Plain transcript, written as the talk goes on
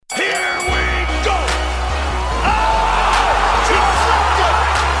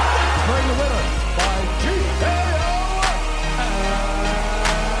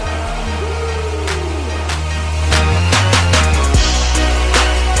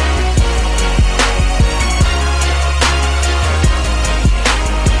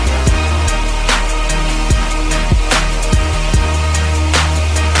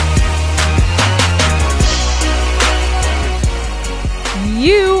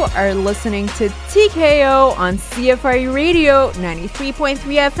You are listening to TKO on CFRU Radio 93.3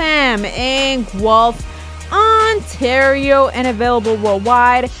 FM in Guelph, Ontario, and available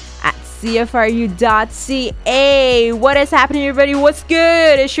worldwide at CFRU.ca. What is happening, everybody? What's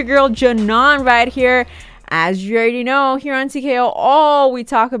good? It's your girl Janan right here. As you already know, here on TKO, all we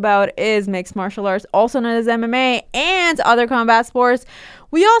talk about is mixed martial arts, also known as MMA, and other combat sports.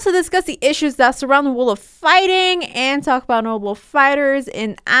 We also discuss the issues that surround the world of fighting and talk about notable fighters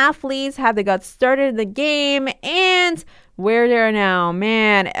and athletes, how they got started in the game, and where they are now.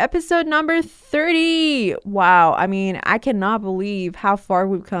 Man, episode number 30. Wow. I mean, I cannot believe how far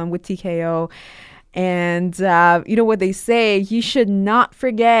we've come with TKO. And you know what they say, you should not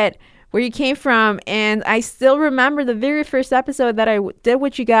forget where you came from. And I still remember the very first episode that I did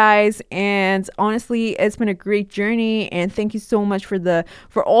with you guys, and honestly, it's been a great journey. And thank you so much for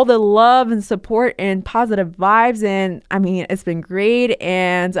all the love and support and positive vibes. And I mean, it's been great,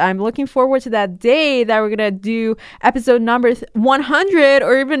 and I'm looking forward to that day that we're gonna do episode number 100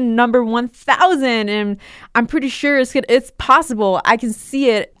 or even number 1000. And I'm pretty sure it's possible. I can see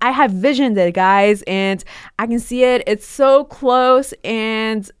it. I have visioned it, guys, and I can see it. It's so close.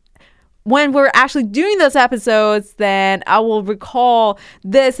 And when we're actually doing those episodes, then I will recall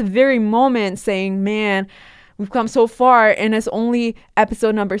this very moment saying, man, we've come so far, and it's only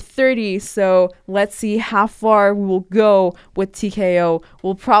episode number 30. So let's see how far we will go with TKO.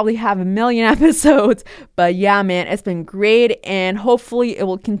 We'll probably have 1 million episodes, but yeah, man, it's been great, and hopefully it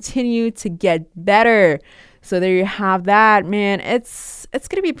will continue to get better. So there you have that, man. It's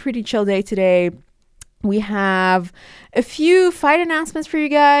going to be a pretty chill day today. We have a few fight announcements for you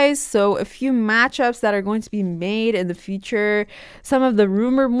guys. So a few matchups that are going to be made in the future. Some of the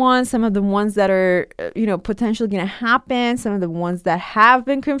rumored ones, some of the ones that are, potentially going to happen. Some of the ones that have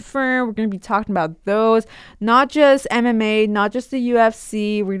been confirmed. We're going to be talking about those. Not just MMA, not just the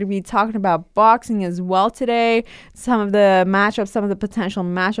UFC. We're going to be talking about boxing as well today. Some of the matchups, some of the potential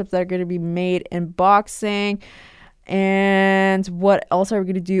matchups that are going to be made in boxing. And what else are we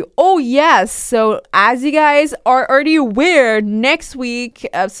going to do? Oh, yes. So as you guys are already aware, next week,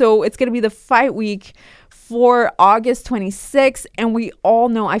 so it's going to be the fight week for August 26th. And we all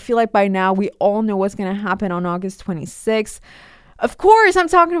know, I feel like by now, we all know what's going to happen on August 26th. Of course, I'm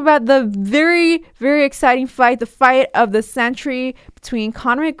talking about the very, very exciting fight, the fight of the century between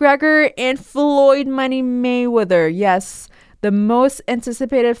Conor McGregor and Floyd Money Mayweather. Yes, the most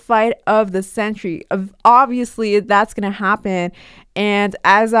anticipated fight of the century. Obviously, that's going to happen. And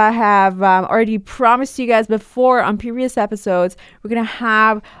as I have already promised you guys before on previous episodes, we're going to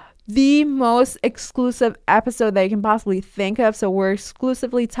have the most exclusive episode that you can possibly think of. So we're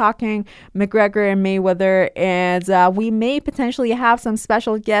exclusively talking McGregor and Mayweather, and we may potentially have some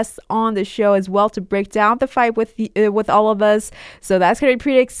special guests on the show as well to break down the fight with all of us. So that's gonna be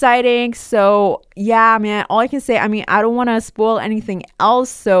pretty exciting. So yeah, man, all I can say, I mean, I don't want to spoil anything else,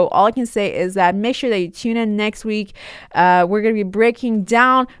 so all I can say is that make sure that you tune in next week. We're gonna be breaking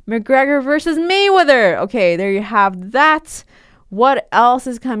down McGregor versus Mayweather. Okay, there you have that. What else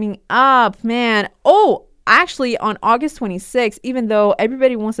is coming up, man? Oh, actually, on August 26th, even though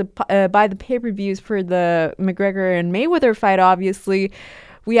everybody wants to buy the pay-per-views for the McGregor and Mayweather fight, obviously,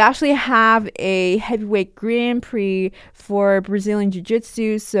 we actually have a heavyweight Grand Prix for Brazilian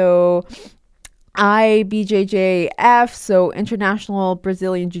Jiu-Jitsu. So IBJJF, so International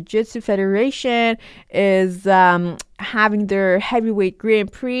Brazilian Jiu-Jitsu Federation, is having their heavyweight Grand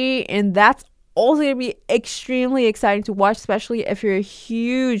Prix, and that's also going to be extremely exciting to watch, especially if you're a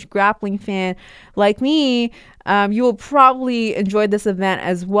huge grappling fan like me. You will probably enjoy this event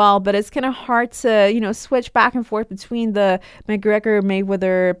as well, but it's kind of hard to, switch back and forth between the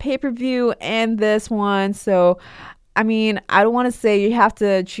McGregor-Mayweather pay-per-view and this one. So, I mean, I don't want to say you have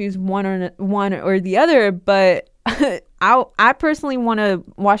to choose one or the other, but I personally want to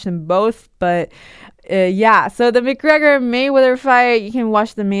watch them both. But yeah, so the McGregor-Mayweather fight, you can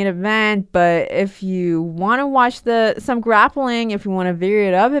watch the main event, but if you want to watch some grappling, if you want to vary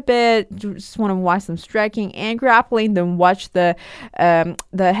it up a bit, just want to watch some striking and grappling, then watch the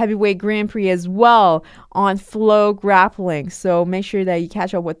heavyweight Grand Prix as well on Flow Grappling. So make sure that you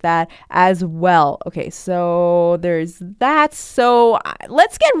catch up with that as well. Okay, so there's that. So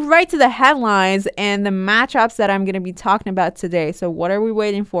let's get right to the headlines and the matchups that I'm going to be talking about today. So what are we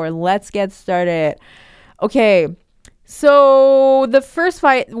waiting for? Let's get started. Okay, so the first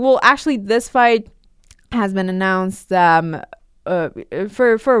fight, this fight has been announced for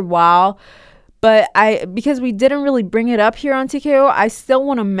a while, but because we didn't really bring it up here on TKO, I still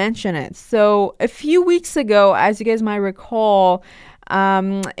want to mention it. So a few weeks ago, as you guys might recall,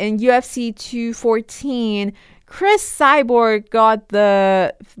 in UFC 214, Chris Cyborg got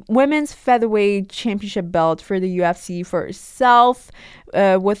the women's featherweight championship belt for the UFC for herself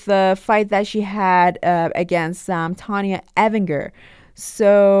with the fight that she had against Tanya Evinger.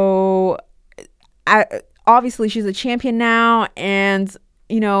 So obviously she's a champion now, and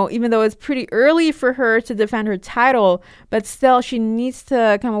even though it's pretty early for her to defend her title, but still she needs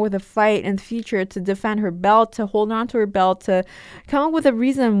to come up with a fight in the future to defend her belt, to hold on to her belt, to come up with a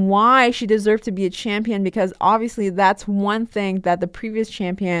reason why she deserved to be a champion, because obviously that's one thing that the previous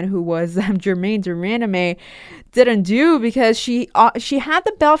champion, who was Germaine de Randamie, didn't do, because she had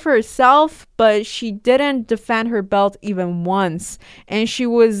the belt for herself, but she didn't defend her belt even once. And she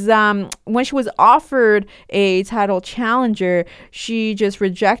was when she was offered a title challenger, she just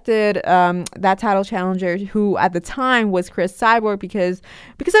rejected that title challenger, who at the time was Chris Cyborg, because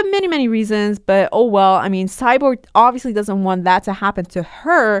of many reasons. But oh well, I mean, Cyborg obviously doesn't want that to happen to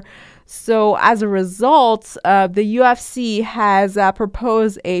her. So as a result, the UFC has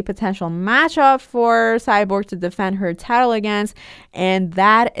proposed a potential matchup for Cyborg to defend her title against, and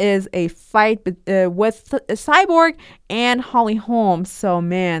that is a fight with Cyborg and Holly Holm. So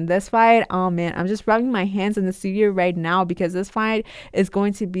man, this fight, oh man, I'm just rubbing my hands in the studio right now, because this fight is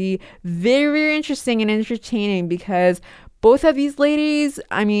going to be very, very interesting and entertaining, because both of these ladies,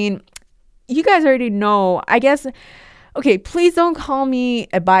 I mean, you guys already know, I guess. Okay, please don't call me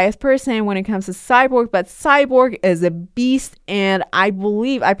a biased person when it comes to Cyborg, but Cyborg is a beast, and I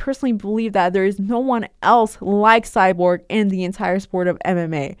personally believe that there is no one else like Cyborg in the entire sport of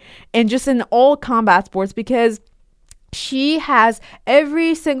MMA, and just in all combat sports, because she has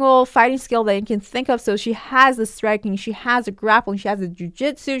every single fighting skill that you can think of. So she has the striking, she has the grappling, she has the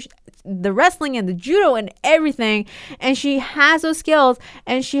jiu-jitsu, the wrestling and the judo and everything. And she has those skills,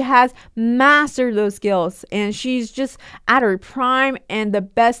 and she has mastered those skills. And she's just at her prime and the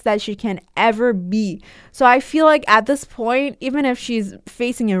best that she can ever be. So I feel like at this point, even if she's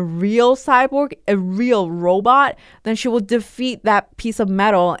facing a real cyborg, a real robot, then she will defeat that piece of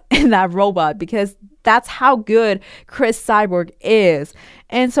metal in that robot, because that's how good Chris Cyborg is.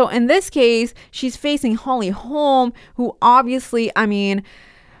 And so in this case, she's facing Holly Holm, who obviously, I mean,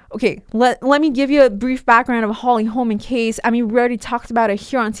 okay, let me give you a brief background of Holly Holm in case, I mean, we already talked about it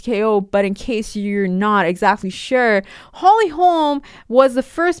here on TKO, but in case you're not exactly sure, Holly Holm was the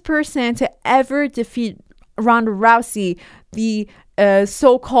first person to ever defeat Ronda Rousey, the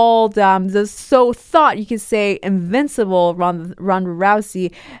so-called, thought you could say invincible Ronda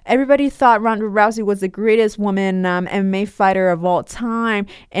Rousey. Everybody thought Ronda Rousey was the greatest woman MMA fighter of all time,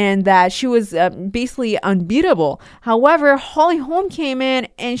 and that she was basically unbeatable. However, Holly Holm came in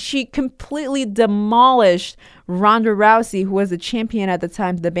and she completely demolished Ronda Rousey, who was the champion at the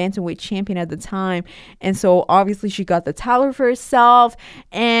time, the bantamweight champion at the time. And so obviously she got the title for herself,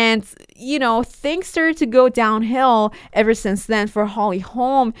 and things started to go downhill ever since then for Holly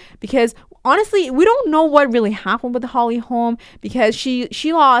Holm, because honestly, we don't know what really happened with Holly Holm, because she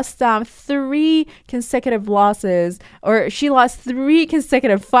lost 3 consecutive losses, or she lost 3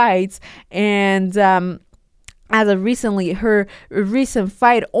 consecutive fights, and as of recently, her recent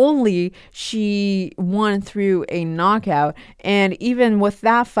fight only, she won through a knockout. And even with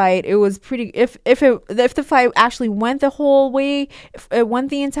that fight, it was pretty. If the fight actually went the whole way, if it went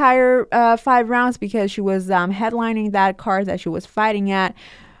the entire 5 rounds, because she was headlining that card that she was fighting at,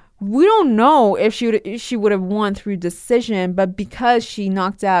 we don't know if she would have won through decision. But because she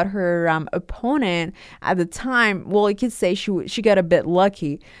knocked out her opponent at the time, well, you could say she got a bit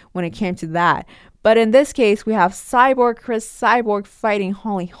lucky when it came to that. But in this case, we have Chris Cyborg fighting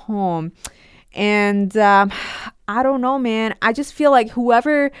Holly Holm. And I don't know, man. I just feel like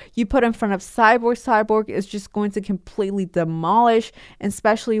whoever you put in front of Cyborg is just going to completely demolish,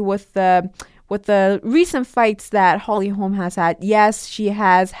 especially with the recent fights that Holly Holm has had. Yes, she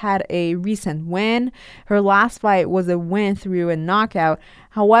has had a recent win. Her last fight was a win through a knockout.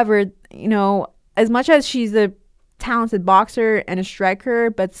 However, as much as she's a talented boxer and a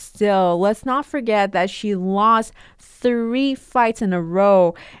striker, but still, let's not forget that she lost 3 fights in a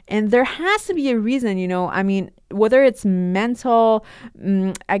row, and there has to be a reason. I mean, whether it's mental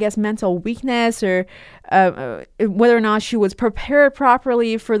weakness, or whether or not she was prepared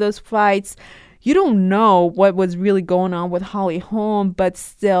properly for those fights. You don't know what was really going on with Holly Holm, but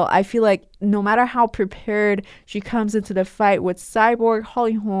still, I feel like no matter how prepared she comes into the fight with Cyborg,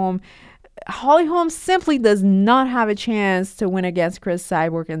 Holly Holm simply does not have a chance to win against Chris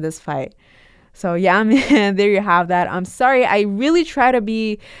Cyborg in this fight. So yeah, man, there you have that. I'm sorry. I really try to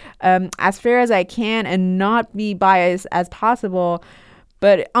be as fair as I can and not be biased as possible.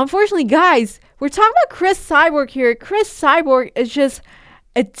 But unfortunately, guys, we're talking about Chris Cyborg here. Chris Cyborg is just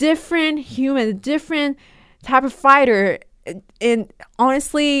a different human, a different type of fighter. And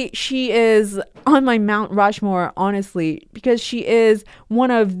honestly, she is on my Mount Rushmore, honestly, because she is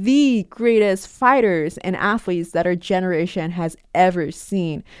one of the greatest fighters and athletes that our generation has ever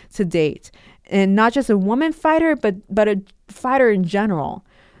seen to date. And not just a woman fighter, but a fighter in general.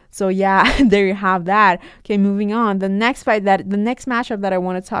 So yeah, there you have that. Okay, moving on. The next matchup that I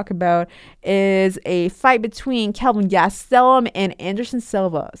want to talk about is a fight between Kelvin Gastelum and Anderson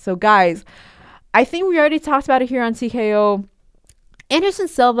Silva. So guys, I think we already talked about it here on TKO. Anderson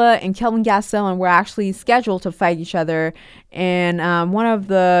Silva and Kelvin Gastelum were actually scheduled to fight each other in one of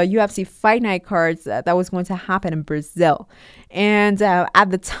the UFC Fight Night cards that was going to happen in Brazil. And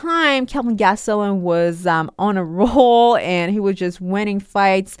at the time, Kelvin Gastelum was on a roll, and he was just winning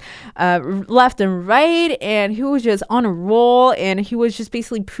fights left and right, and he was just on a roll, and he was just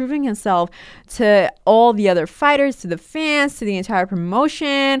basically proving himself to all the other fighters, to the fans, to the entire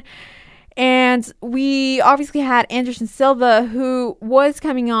promotion. And we obviously had Anderson Silva, who was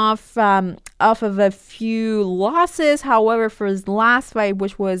coming off of a few losses. However, for his last fight,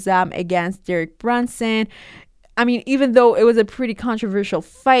 which was against Derek Brunson, I mean, even though it was a pretty controversial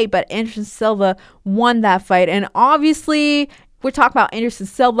fight, but Anderson Silva won that fight. And obviously, we're talking about Anderson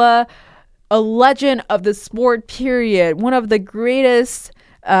Silva, a legend of the sport, period. One of the greatest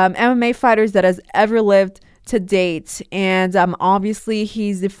MMA fighters that has ever lived to date. And obviously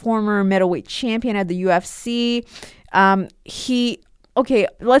he's the former middleweight champion at the UFC.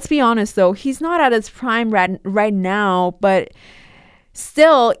 Let's be honest though, he's not at his prime right now, but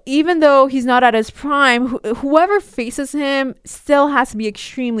still, even though he's not at his prime, whoever faces him still has to be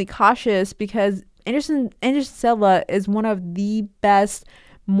extremely cautious, because Anderson Silva is one of the best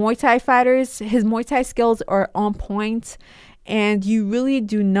Muay Thai fighters. His Muay Thai skills are on point, and you really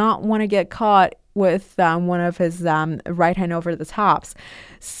do not want to get caught with one of his right hand over the tops.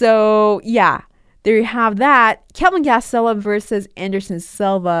 So yeah, there you have that. Kelvin Gastelum versus Anderson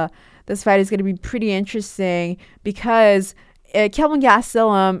Silva. This fight is going to be pretty interesting, because Kelvin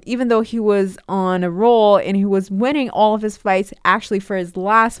Gastelum, even though he was on a roll and he was winning all of his fights, actually for his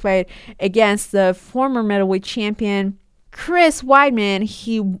last fight against the former middleweight champion Chris Weidman,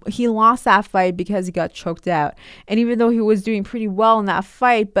 he lost that fight because he got choked out. And even though he was doing pretty well in that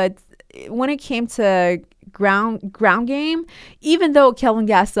fight, but when it came to ground game, even though Kelvin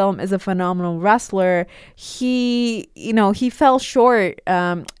Gastelum is a phenomenal wrestler, he fell short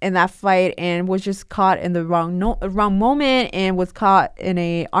in that fight and was just caught in the wrong moment and was caught in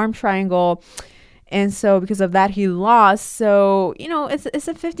a arm triangle. And so because of that, he lost. So, it's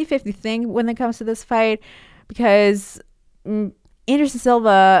a 50-50 thing when it comes to this fight, because Anderson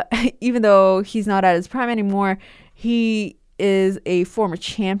Silva, even though he's not at his prime anymore, he is a former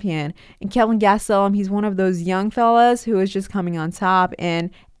champion. And Kelvin Gastelum, he's one of those young fellas who is just coming on top, and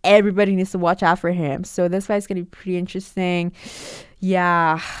everybody needs to watch out for him. So this fight's going to be pretty interesting.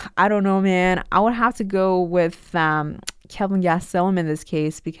 Yeah, I don't know, man. I would have to go with Kelvin Gastelum in this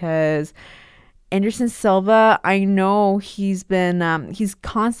case, because Anderson Silva, I know he's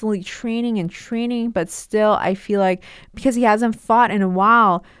constantly training, but still I feel like, because he hasn't fought in a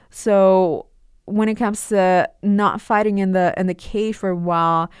while, so when it comes to not fighting in the cage for a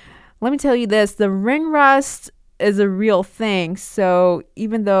while, let me tell you this, the ring rust is a real thing. So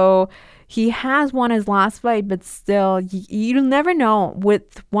even though he has won his last fight, but still, you never know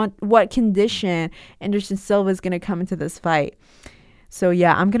with what condition Anderson Silva is going to come into this fight. So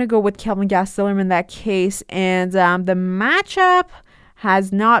yeah, I'm going to go with Kelvin Gastelum in that case. And the matchup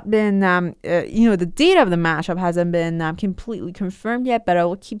has not been, the date of the matchup hasn't been completely confirmed yet, but I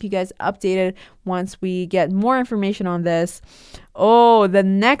will keep you guys updated once we get more information on this. Oh, the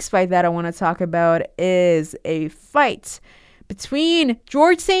next fight that I want to talk about is a fight between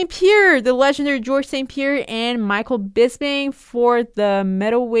George St. Pierre, the legendary George St. Pierre, and Michael Bisping for the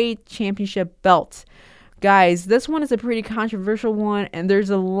middleweight championship belt. Guys, this one is a pretty controversial one, and there's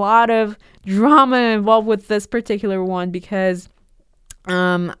a lot of drama involved with this particular one, because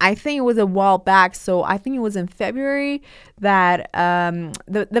I think it was a while back, so I think it was in February that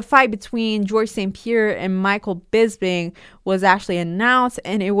the fight between George St. Pierre and Michael Bisping was actually announced,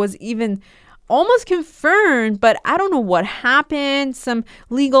 and it was even almost confirmed, but I don't know what happened. Some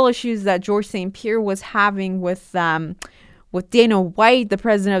legal issues that George St. Pierre was having with Dana White, the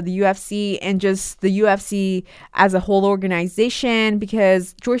president of the UFC, and just the UFC as a whole organization,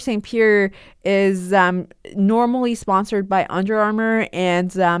 because George St. Pierre is normally sponsored by Under Armour,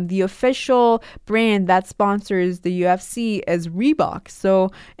 and the official brand that sponsors the UFC is Reebok.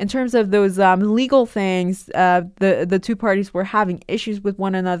 So in terms of those legal things, the two parties were having issues with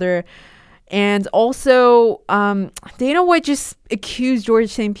one another. And also, Dana White just accused George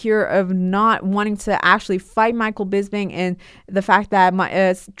St. Pierre of not wanting to actually fight Michael Bisping, and the fact that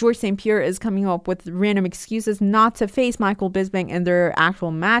George St. Pierre is coming up with random excuses not to face Michael Bisping in their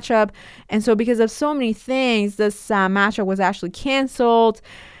actual matchup. And so because of so many things, this matchup was actually canceled.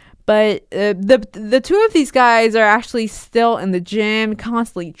 But the two of these guys are actually still in the gym,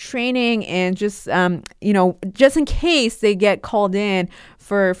 constantly training, and just just in case they get called in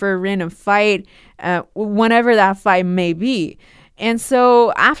for a random fight, whenever that fight may be. And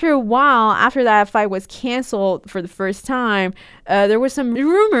so after a while, after that fight was canceled for the first time, there were some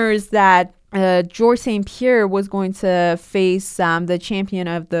rumors that George St. Pierre was going to face the champion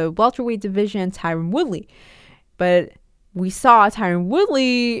of the welterweight division, Tyron Woodley. But we saw Tyron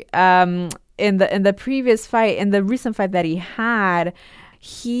Woodley in the previous fight, in the recent fight that he had,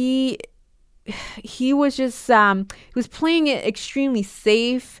 he was just he was playing it extremely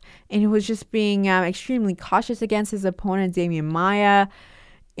safe, and he was just being extremely cautious against his opponent, Damian Maia.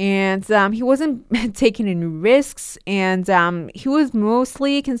 And he wasn't taking any risks, and he was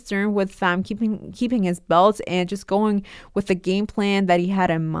mostly concerned with keeping his belt and just going with the game plan that he had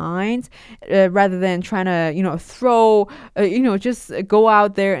in mind, rather than trying to throw, just go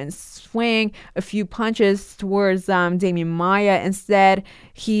out there and swing a few punches towards Damian Maia. Instead,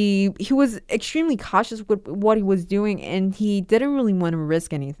 he was extremely cautious with what he was doing, and he didn't really want to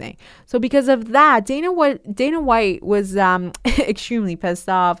risk anything. So because of that, Dana White was extremely pissed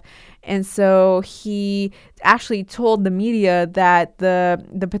off, and so he actually told the media that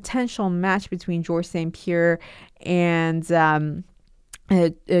the potential match between George St. Pierre and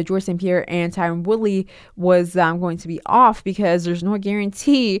George St. Pierre and Tyron Woodley was going to be off, because there's no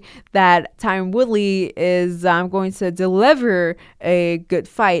guarantee that Tyron Woodley is going to deliver a good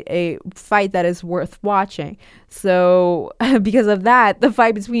fight, a fight that is worth watching. So because of that, the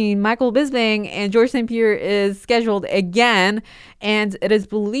fight between Michael Bisping and George St. Pierre is scheduled again, and it is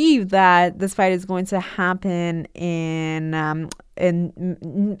believed that this fight is going to happen in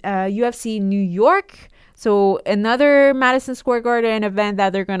UFC New York. So another Madison Square Garden event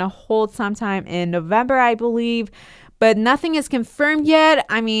that they're going to hold sometime in November, I believe. But nothing is confirmed yet.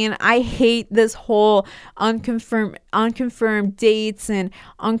 I mean, I hate this whole unconfirmed dates and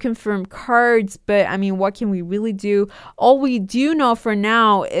unconfirmed cards. But I mean, what can we really do? All we do know for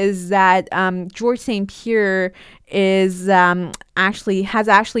now is that George St. Pierre has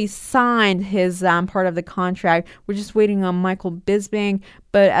actually signed his part of the contract. We're just waiting on Michael Bisping.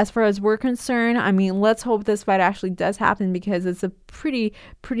 But as far as we're concerned, I mean, let's hope this fight actually does happen, because it's a pretty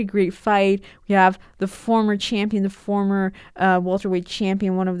great fight. We have the former champion, the former welterweight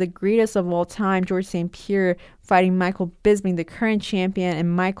champion, one of the greatest of all time, George St. Pierre, fighting Michael Bisping, the current champion.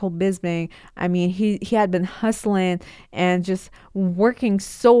 And Michael Bisping, I mean, he had been hustling and just working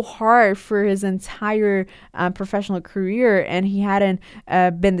so hard for his entire professional career, and he hadn't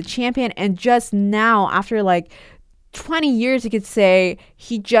been the champion. And just now, after like 20 years, you could say,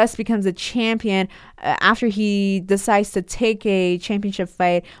 he just becomes a champion after he decides to take a championship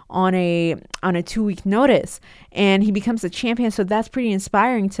fight on a 2-week notice, and he becomes a champion. So that's pretty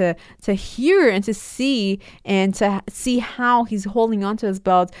inspiring to hear and to see how he's holding on to his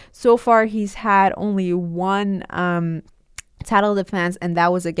belt. So far, he's had only one title defense, and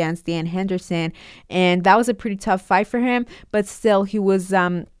that was against Dan Henderson, and that was a pretty tough fight for him, but still he was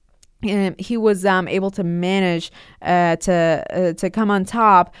able to manage to come on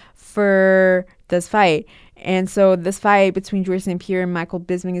top for this fight. And so this fight between George St. Pierre and Michael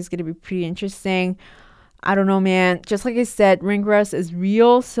Bisping is going to be pretty interesting. I don't know, man. Just like I said, ring rust is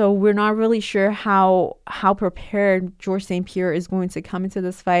real, so we're not really sure how prepared George St. Pierre is going to come into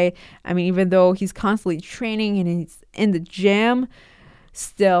this fight. I mean, even though he's constantly training and he's in the gym,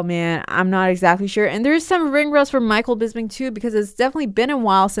 still, man, I'm not exactly sure. And there's some ring rust for Michael Bisping too, because it's definitely been a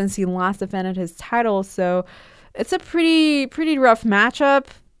while since he last defended his title. So it's a pretty rough matchup,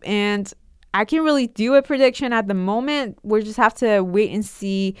 and I can't really do a prediction at the moment. We just have to wait and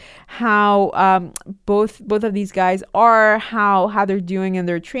see how both of these guys are, how they're doing in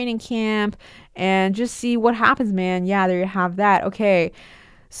their training camp, and just see what happens, man. Yeah, there you have that. Okay,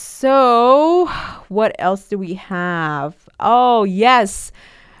 so what else do we have? Oh, yes.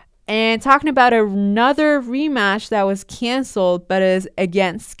 And talking about another rematch that was canceled but is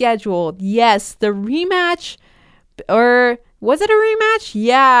again scheduled. Yes, the rematch, or Was it a rematch?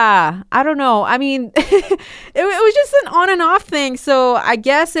 Yeah. I don't know. I mean, it was just an on and off thing. So I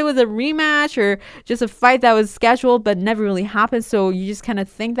guess it was a rematch or just a fight that was scheduled but never really happened. So you just kind of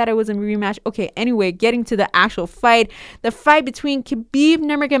think that it was a rematch. Okay, anyway, getting to the actual fight. The fight between Khabib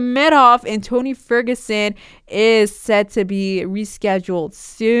Nurmagomedov and Tony Ferguson is set to be rescheduled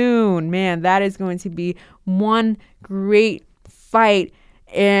soon. Man, that is going to be one great fight.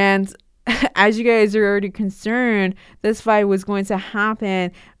 And as you guys are already concerned, this fight was going to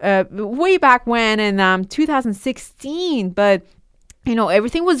happen way back when in 2016. But,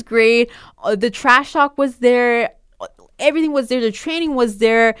 everything was great. The trash talk was there. Everything was there. The training was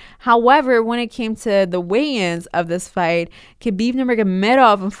there. However, when it came to the weigh-ins of this fight, Khabib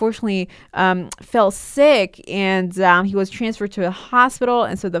Nurmagomedov unfortunately fell sick, and he was transferred to a hospital,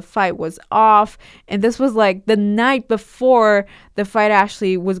 and so the fight was off. And this was like the night before the fight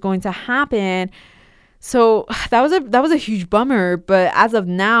actually was going to happen. So that was a huge bummer. But as of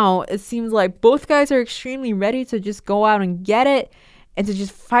now, it seems like both guys are extremely ready to just go out and get it and to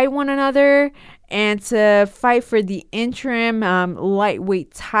just fight one another and to fight for the interim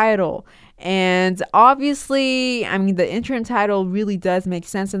lightweight title. And obviously, I mean, the interim title really does make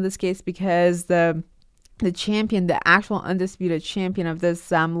sense in this case because the champion, the actual undisputed champion of this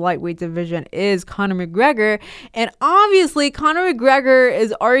lightweight division is Conor McGregor. And obviously, Conor McGregor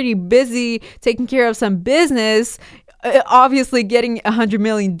is already busy taking care of some business, obviously getting $100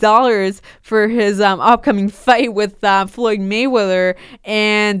 million for his upcoming fight with Floyd Mayweather.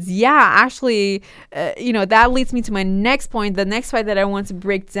 And yeah, actually, that leads me to my next point, the next fight that I want to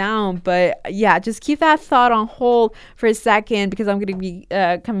break down. But yeah, just keep that thought on hold for a second because I'm going to be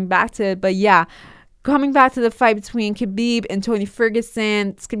coming back to it. But yeah, coming back to the fight between Khabib and Tony Ferguson,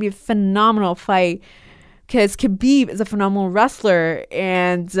 it's going to be a phenomenal fight because Khabib is a phenomenal wrestler,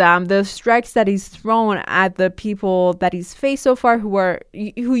 and the strikes that he's thrown at the people that he's faced so far who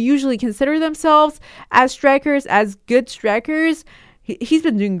usually consider themselves as strikers, as good strikers, he's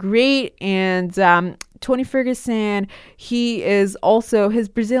been doing great. And Tony Ferguson, his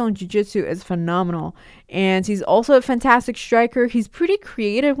Brazilian Jiu-Jitsu is phenomenal. And he's also a fantastic striker. He's pretty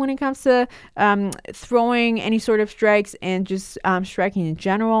creative when it comes to throwing any sort of strikes and just striking in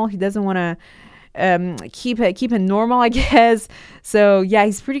general. He doesn't want to keep it normal, I guess. So yeah,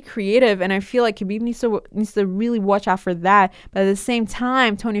 he's pretty creative, and I feel like Khabib needs to really watch out for that. But at the same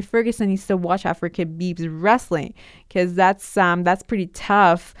time, Tony Ferguson needs to watch out for Khabib's wrestling, because that's pretty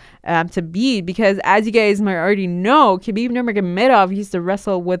tough to beat. Because as you guys might already know, Khabib Nurmagomedov used to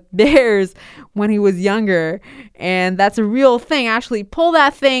wrestle with bears when he was younger, and that's a real thing. Actually, pull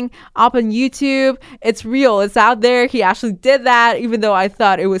that thing up on YouTube. It's real. It's out there. He actually did that, even though I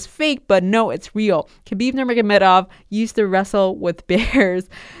thought it was fake. But no, it's real. Khabib Nurmagomedov used to wrestle with bears.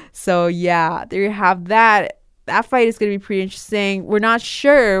 So yeah, there you have that. That fight is going to be pretty interesting. We're not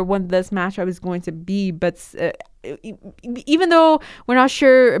sure when this matchup is going to be, but even though we're not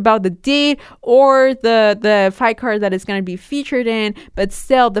sure about the date or the fight card that it's going to be featured in, but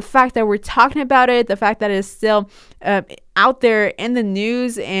still, the fact that we're talking about it, the fact that it's still out there in the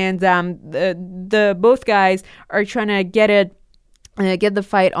news, and the both guys are trying to get the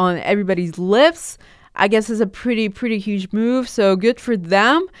fight on everybody's lips, I guess is a pretty huge move. So good for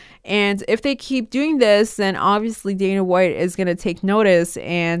them. And if they keep doing this, then obviously Dana White is going to take notice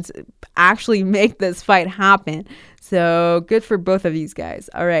and actually make this fight happen. So good for both of these guys.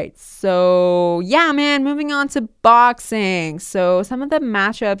 All right. So yeah, man, moving on to boxing. So some of the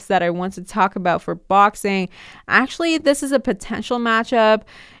matchups that I want to talk about for boxing, actually, this is a potential matchup,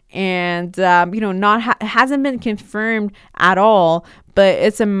 and hasn't been confirmed at all, but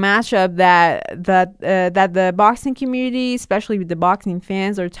it's a matchup that the boxing community, especially the boxing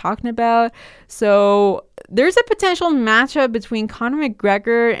fans, are talking about. So there's a potential matchup between Conor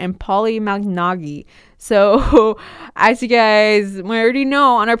McGregor and Paulie Malignaggi. So as you guys already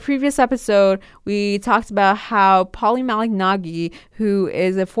know, on our previous episode, we talked about how Paulie Malignaggi, who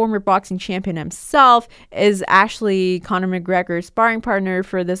is a former boxing champion himself, is actually Conor McGregor's sparring partner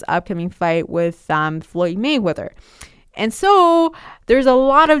for this upcoming fight with Floyd Mayweather. And so there's a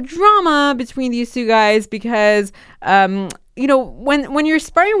lot of drama between these two guys because, when you're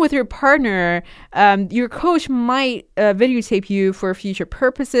sparring with your partner, your coach might videotape you for future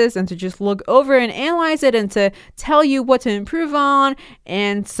purposes and to just look over and analyze it and to tell you what to improve on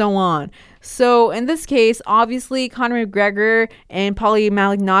and so on. So in this case, obviously, Conor McGregor and Paulie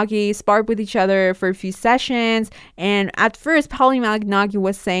Malignaggi sparred with each other for a few sessions. And at first, Paulie Malignaggi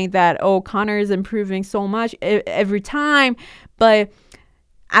was saying that, Conor is improving so much every time. But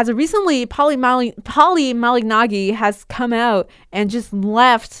as of recently, Paulie Malignaggi has come out and just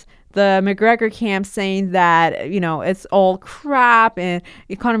left the McGregor camp saying that, you know, it's all crap and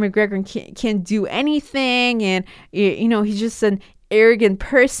Conor McGregor can't do anything, and, you know, he's just an arrogant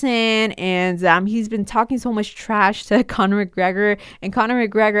person, and he's been talking so much trash to Conor McGregor, and Conor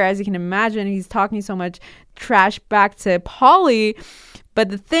McGregor, as you can imagine, he's talking so much trash back to Paulie. But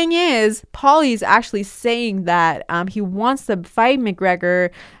the thing is, Paulie is actually saying that he wants to fight McGregor,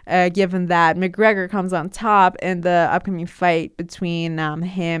 given that McGregor comes on top in the upcoming fight between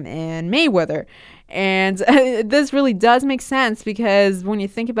him and Mayweather. And this really does make sense, because when you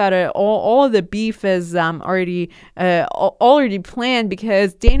think about it, all of the beef is already planned,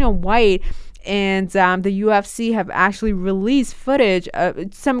 because Dana White and the UFC have actually released footage,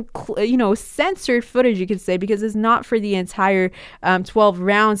 some censored footage, you could say, because it's not for the entire 12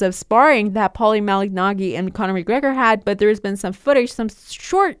 rounds of sparring that Paulie Malignaggi and Conor McGregor had, but there's been some footage, some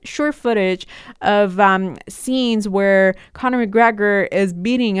short footage of scenes where Conor McGregor is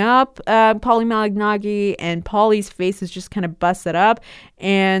beating up Paulie Malignaggi, and Paulie's face is just kind of busted up,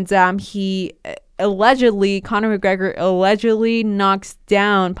 and Conor McGregor allegedly knocks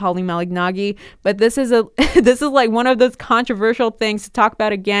down Paulie Malignaggi, but this is like one of those controversial things to talk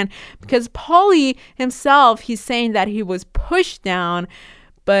about again, because Paulie himself, he's saying that he was pushed down,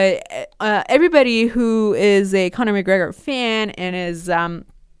 but everybody who is a Conor McGregor fan and is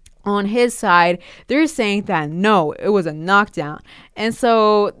on his side, they're saying that no, it was a knockdown. And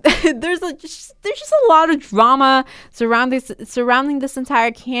so there's just a lot of drama surrounding this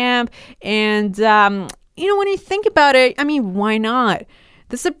entire camp. And when you think about it, I mean, why not?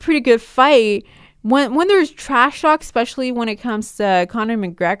 This is a pretty good fight. When there's trash talk, especially when it comes to Conor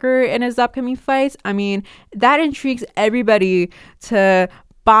McGregor and his upcoming fights, I mean, that intrigues everybody to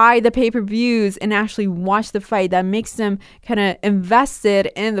buy the pay-per-views and actually watch the fight. That makes them kind of invested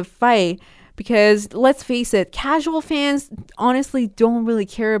in the fight, because let's face it, casual fans honestly don't really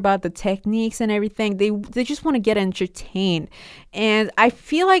care about the techniques and everything. They just want to get entertained. And I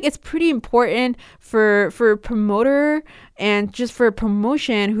feel like it's pretty important for a promoter and just for a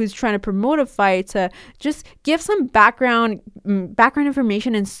promotion who's trying to promote a fight to just give some background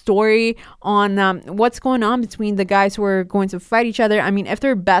information and story on what's going on between the guys who are going to fight each other. I mean, if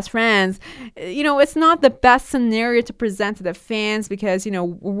they're best friends, it's not the best scenario to present to the fans, because,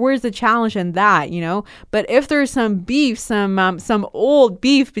 where's the challenge in that, But if there's some beef, some old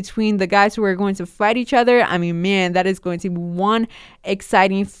beef between the guys who are going to fight each other, I mean, man, that is going to be one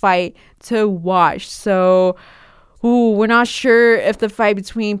exciting fight to watch. So we're not sure if the fight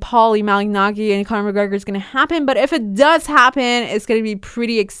between Paulie Malignaggi and Conor McGregor is going to happen, but if it does happen, it's going to be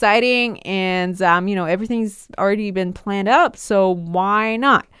pretty exciting, and everything's already been planned up, so why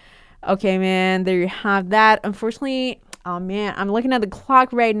not? Okay, man, there you have that. Unfortunately, oh man, I'm looking at the clock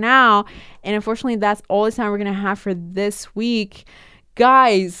right now, and unfortunately that's all the time we're going to have for this week.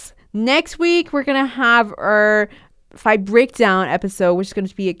 Guys, next week we're going to have our fight breakdown episode, which is going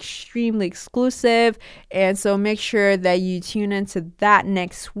to be extremely exclusive, and so make sure that you tune into that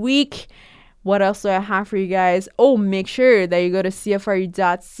next week. What else do I have for you guys? Oh, make sure that you go to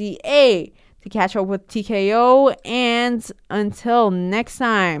CFRU.ca to catch up with TKO, and until next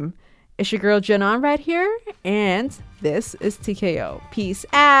time, it's your girl Janan right here, and this is TKO. Peace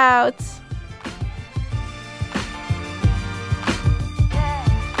out.